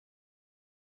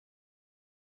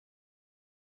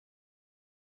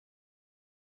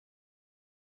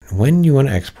when you want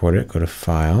to export it, go to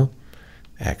File,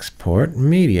 Export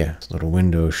Media. This little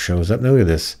window shows up. Now look at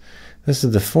this. This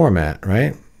is the format,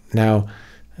 right? Now,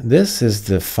 this is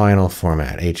the final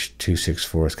format.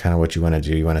 H.264 is kind of what you want to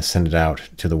do. You want to send it out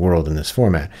to the world in this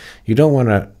format. You don't want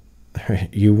to,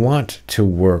 you want to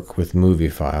work with movie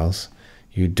files.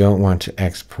 You don't want to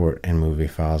export in movie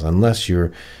files unless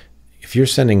if you're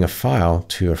sending a file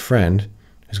to a friend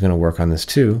who's going to work on this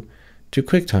too, to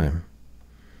QuickTime.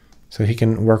 So he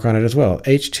can work on it as well.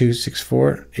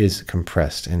 H.264 is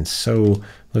compressed, and so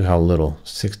look how little,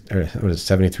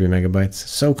 73 megabytes,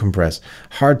 so compressed,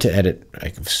 hard to edit,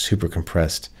 like super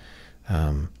compressed,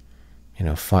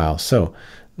 file. So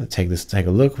let's take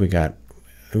a look. We got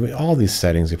all these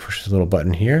settings. You push this little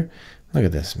button here. Look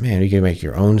at this, man. You can make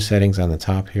your own settings on the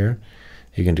top here.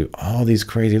 You can do all these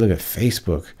crazy. Look at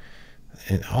Facebook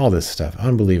and all this stuff.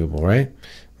 Unbelievable, right?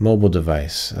 Mobile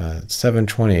device,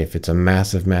 720. If it's a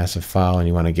massive, massive file and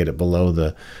you want to get it below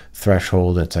the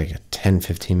threshold, it's like a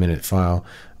 10-15 minute file.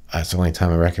 That's the only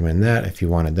time I recommend that if you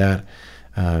wanted that.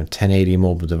 1080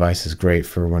 mobile device is great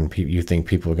for when you think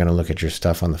people are going to look at your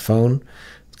stuff on the phone.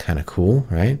 It's kind of cool,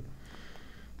 right?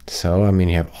 So, I mean,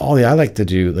 you have all I like to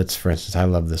do, for instance, I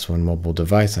love this one, mobile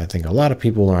device. I think a lot of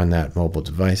people are on that mobile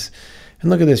device. And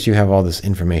look at this, you have all this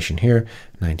information here,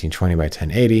 1920 by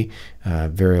 1080,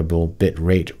 variable bit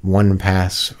rate, 1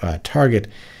 pass, target,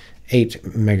 8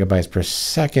 megabytes per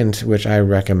second, which I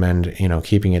recommend,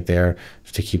 keeping it there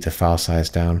to keep the file size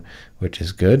down, which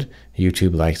is good.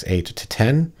 YouTube likes 8 to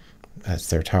 10, that's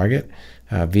their target.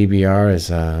 VBR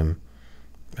is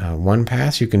 1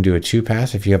 pass. You can do a 2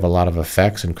 pass if you have a lot of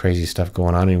effects and crazy stuff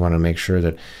going on and you want to make sure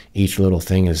that each little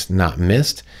thing is not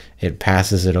missed. It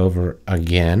passes it over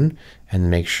again and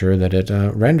make sure that it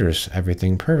renders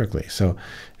everything perfectly. So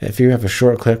if you have a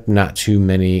short clip, not too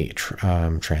many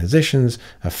transitions,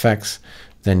 effects,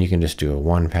 then you can just do a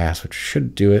 1 pass, which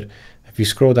should do it. If you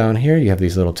scroll down here, you have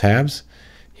these little tabs.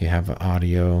 You have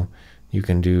audio. You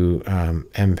can do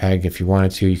MPEG if you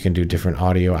wanted to. You can do different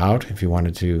audio out if you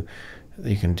wanted to.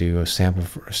 You can do a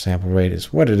sample rate.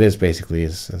 Is what it is basically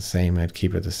is the same. I'd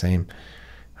keep it the same.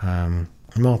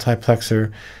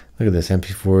 Multiplexer. Look at this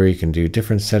MP4. You can do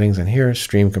different settings in here.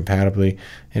 Stream compatibly.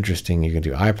 Interesting. You can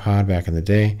do iPod back in the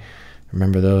day.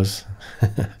 Remember those?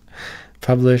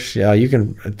 Publish. Yeah, you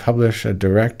can publish a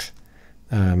direct.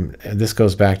 This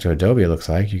goes back to Adobe. It looks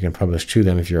like you can publish to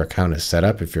them if your account is set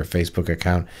up. If your Facebook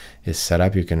account is set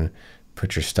up, you can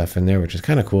put your stuff in there, which is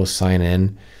kind of cool. Sign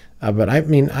in. But I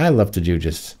mean, I love to do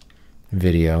just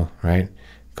video, right?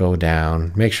 Go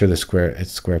down, make sure it's square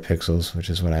pixels,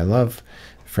 which is what I love.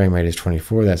 Frame rate is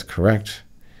 24, that's correct.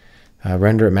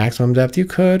 Render at maximum depth, you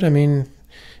could. I mean,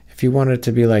 if you wanted it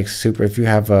to be like super, if you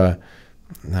have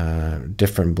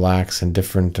different blacks and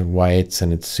different whites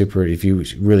and it's super, if you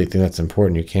really think that's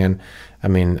important, you can. I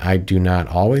mean, I do not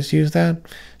always use that,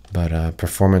 but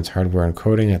performance hardware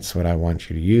encoding, that's what I want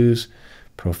you to use.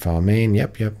 Profile main,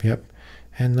 yep.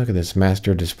 And look at this,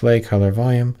 master display, color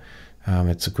volume.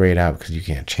 It's grayed out because you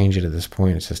can't change it at this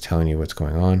point. It's just telling you what's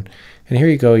going on. And here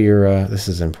you go, this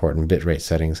is important, bitrate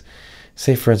settings.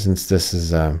 Say, for instance, this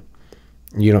is,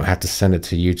 you don't have to send it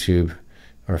to YouTube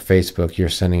or Facebook. You're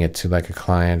sending it to like a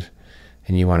client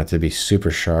and you want it to be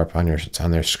super sharp on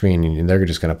their screen and they're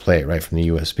just going to play it right from the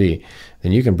USB.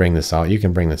 Then you can bring this out. You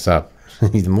can bring this up.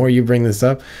 The more you bring this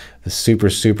up, the super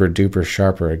duper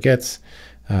sharper it gets.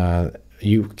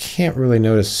 You can't really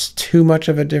notice too much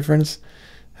of a difference.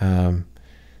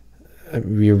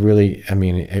 You really, I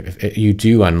mean, if you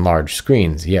do on large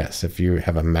screens, yes. If you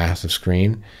have a massive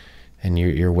screen and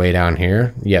you're way down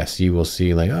here, yes, you will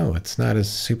see like, oh, it's not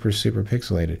as super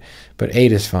pixelated. But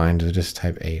 8 is fine, so just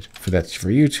type 8. That's for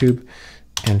YouTube.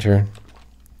 Enter.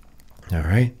 All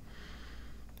right.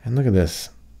 And look at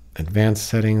this. Advanced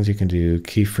settings, you can do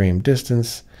keyframe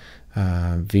distance,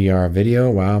 VR video.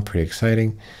 Wow, pretty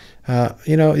exciting.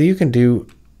 You can do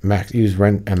use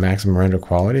a maximum render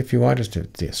quality if you want, just to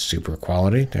the super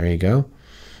quality. There you go.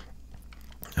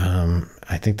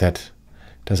 I think that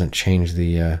doesn't change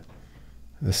the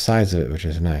size of it, which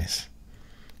is nice.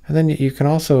 And then you can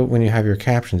also, when you have your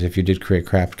captions, if you did create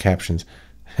captions,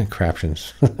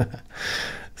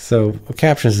 so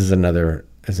captions is another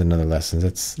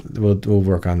lesson. We'll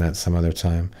work on that some other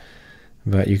time.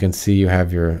 But you can see you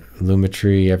have your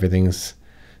Lumetri, everything's.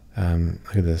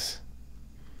 Look at this.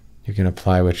 You can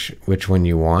apply which one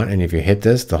you want, and if you hit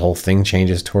this, the whole thing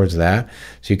changes towards that.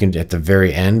 So you can, at the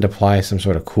very end, apply some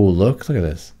sort of cool look. Look at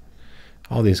this.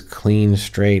 All these clean,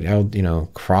 straight,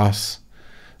 cross.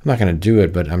 I'm not going to do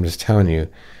it, but I'm just telling you,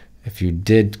 if you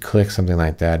did click something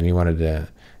like that and you wanted a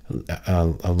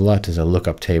LUT is a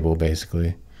lookup table,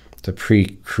 basically. It's a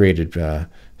pre-created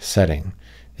setting.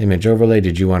 Image overlay,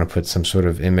 did you want to put some sort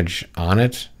of image on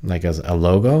it, like as a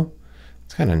logo?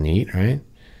 It's kind of neat, right?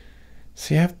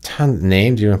 So you have tons of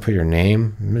names. You want to put your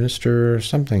name, minister or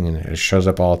something, and it shows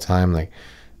up all the time, like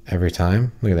every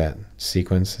time. Look at that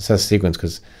sequence. It says sequence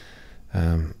because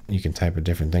you can type a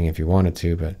different thing if you wanted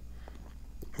to, but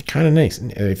kind of nice.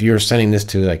 If you're sending this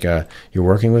to like you're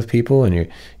working with people and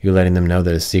you're letting them know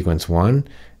that it's sequence 1,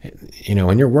 you know,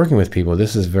 when you're working with people,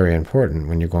 this is very important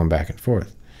when you're going back and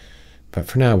forth. But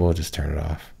for now, we'll just turn it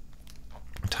off.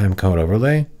 Time code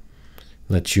overlay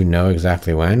lets you know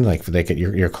exactly when. Like they could,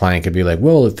 your client could be like,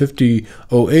 well, at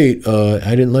 50:08, I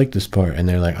didn't like this part, and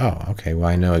they're like, oh, okay, well,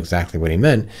 I know exactly what he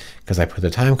meant because I put the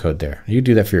time code there. You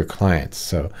do that for your clients,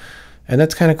 so, and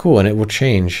that's kind of cool, and it will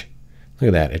change. Look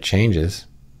at that, it changes.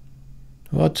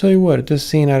 Well, I'll tell you what, at this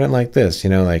scene, I didn't like this. You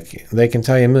know, like they can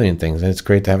tell you a million things, and it's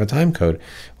great to have a time code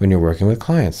when you're working with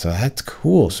clients. So that's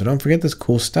cool. So don't forget this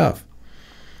cool stuff.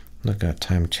 Look at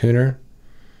time tuner.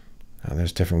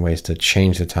 There's different ways to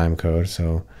change the time code.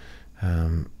 So,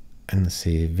 and let's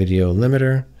see, video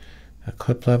limiter, a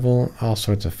clip level, all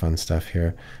sorts of fun stuff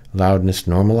here. Loudness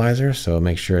normalizer. So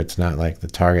make sure it's not like the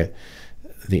target.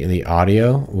 The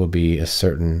audio will be a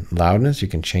certain loudness. You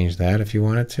can change that if you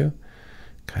wanted to.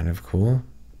 Kind of cool.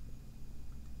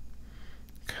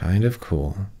 Kind of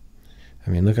cool. I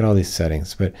mean, look at all these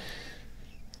settings. But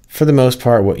for the most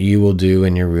part, what you will do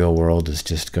in your real world is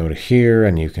just go to here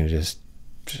and you can just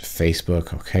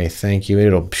Facebook. Okay, thank you.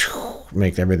 It'll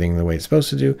make everything the way it's supposed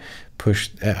to do. Push.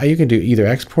 You can do either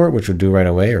export, which will do right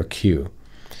away, or queue.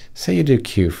 Say you do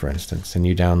queue, for instance, and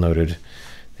you downloaded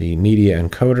the media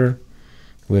encoder,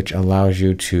 which allows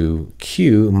you to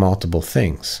queue multiple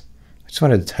things. I just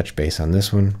wanted to touch base on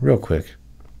this one real quick.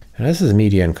 And this is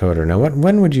media encoder. Now,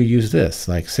 when would you use this?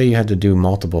 Like, say you had to do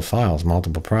multiple files,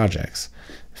 multiple projects.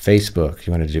 Facebook,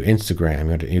 you wanted to do Instagram,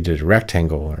 you did a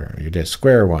rectangle, or you did a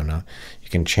square one. You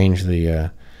can change the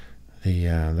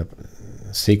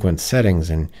sequence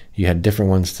settings, and you had different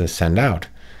ones to send out.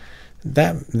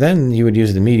 Then you would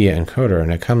use the media encoder,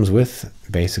 and it comes with,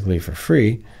 basically for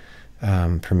free,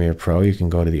 Premiere Pro. You can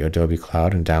go to the Adobe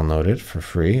Cloud and download it for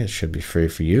free. It should be free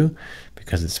for you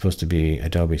because it's supposed to be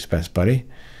Adobe's best buddy.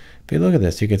 But look at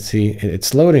this. You can see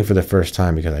it's loading for the first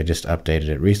time because I just updated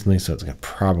it recently, so it's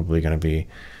probably going to be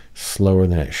slower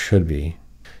than it should be.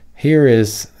 Here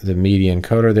is the media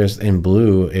encoder. There's in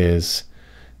blue is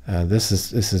this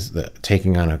is the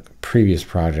taking on a previous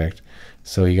project.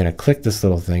 So you're going to click this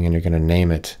little thing and you're going to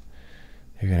name it.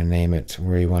 You're going to name it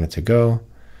where you want it to go.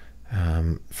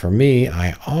 For me,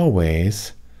 I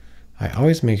always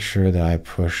make sure that I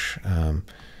push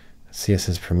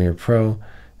CSS Premiere Pro.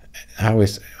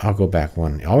 I'll go back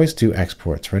one. Always do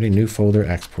exports. Ready? New folder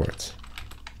exports.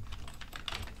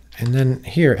 And then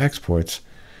here, exports,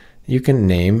 you can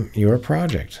name your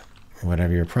project.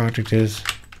 Whatever your project is.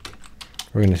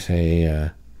 We're going to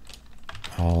say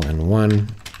all-in-one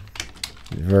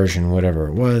version, whatever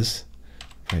it was.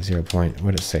 0 point,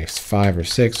 what did it say? 5 or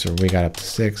 6, or we got up to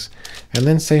 6. And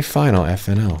then say final,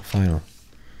 FNL, final.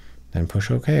 Then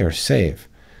push OK or save.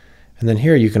 And then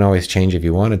here you can always change if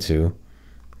you wanted to.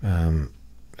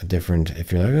 A different,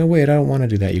 if you're like, oh wait, I don't want to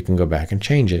do that, you can go back and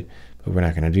change it, but we're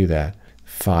not going to do that.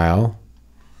 File,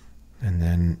 and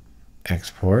then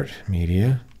export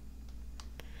media,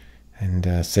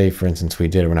 and say for instance we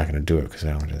did it. We're not going to do it because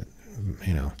I don't want to,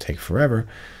 you know, take forever,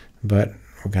 but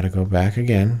we've got to go back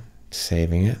again,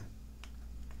 saving it.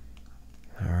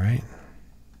 All right,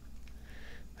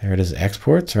 there it is,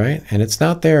 exports, right? And it's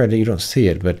not there, you don't see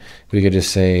it, but we could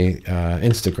just say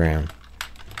Instagram.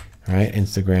 All right,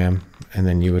 Instagram, and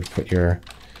then you would put your,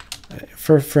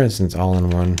 for instance,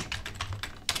 all-in-one,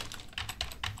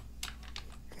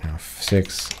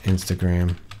 6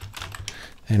 Instagram,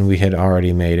 and we had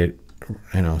already made it,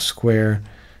 you know, square,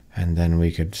 and then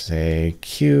we could say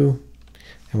Q,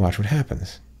 and watch what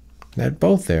happens. They're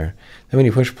both there. Then when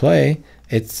you push play,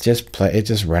 it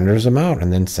just renders them out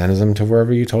and then sends them to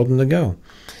wherever you told them to go.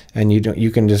 And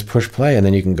you can just push play and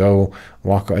then you can go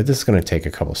walk. This is going to take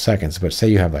a couple seconds, but say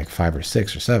you have like 5 or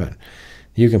 6 or 7,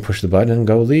 you can push the button and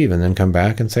go leave and then come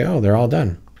back and say, oh, they're all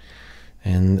done.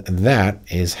 And that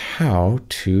is how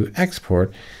to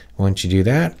export. Once you do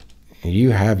that,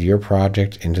 you have your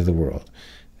project into the world.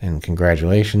 And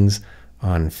congratulations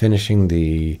on finishing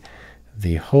the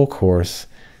whole course.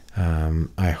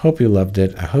 I hope you loved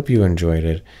it. I hope you enjoyed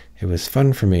it. It was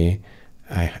fun for me.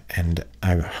 And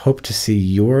I hope to see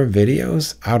your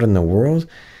videos out in the world,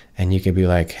 and you can be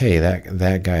like, hey,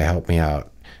 that guy helped me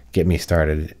out, get me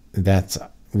started. That's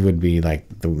would be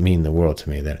like mean the world to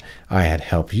me, that I had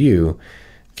helped you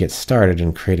get started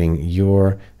in creating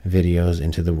your videos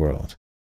into the world.